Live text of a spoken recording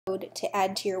code to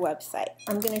add to your website.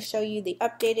 I'm going to show you the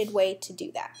updated way to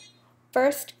do that.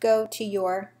 First, go to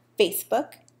your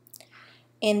Facebook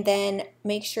and then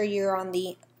make sure you're on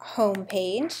the home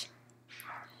page.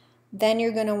 Then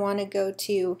you're going to want to go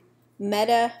to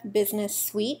Meta Business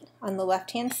Suite on the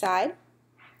left-hand side.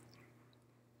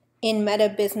 In Meta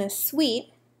Business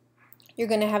Suite, you're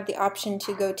going to have the option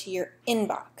to go to your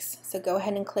inbox. So go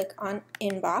ahead and click on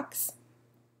inbox.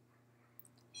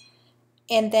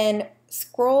 And then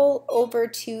scroll over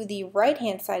to the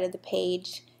right-hand side of the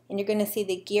page, and you're going to see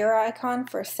the gear icon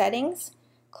for settings.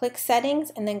 Click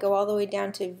settings and then go all the way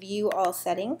down to view all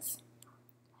settings.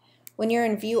 When you're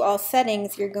in view all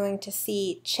settings, you're going to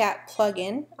see chat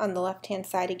plugin on the left-hand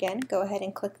side again. Go ahead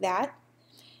and click that.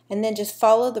 And then just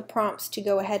follow the prompts to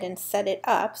go ahead and set it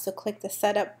up. So click the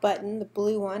setup button, the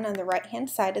blue one on the right-hand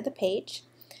side of the page.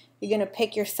 You're going to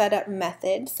pick your setup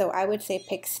method. So I would say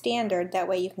pick standard. That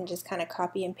way you can just kind of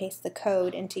copy and paste the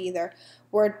code into either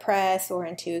WordPress or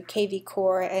into KV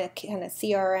Core, a kind of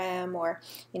CRM, or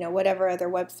whatever other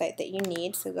website that you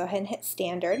need. So go ahead and hit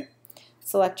standard.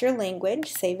 Select your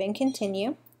language, save and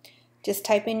continue. Just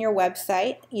type in your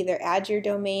website, either add your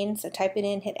domain, so type it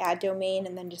in, hit add domain,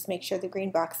 and then just make sure the green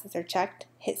boxes are checked.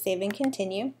 Hit save and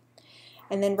continue.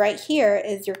 And then right here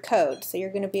is your code. So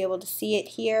you're going to be able to see it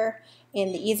here,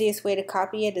 and the easiest way to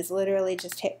copy it is literally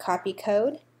just hit copy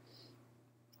code.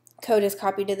 Code is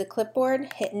copied to the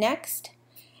clipboard, hit next,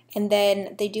 and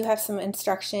then they do have some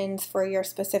instructions for your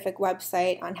specific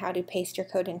website on how to paste your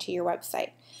code into your website.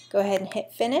 Go ahead and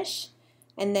hit finish,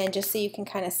 and then just so you can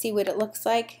kind of see what it looks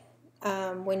like,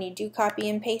 when you do copy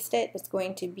and paste it, it's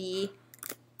going to be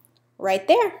right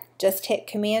there. Just hit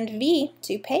Command V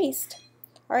to paste.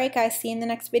 Alright guys, see you in the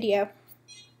next video.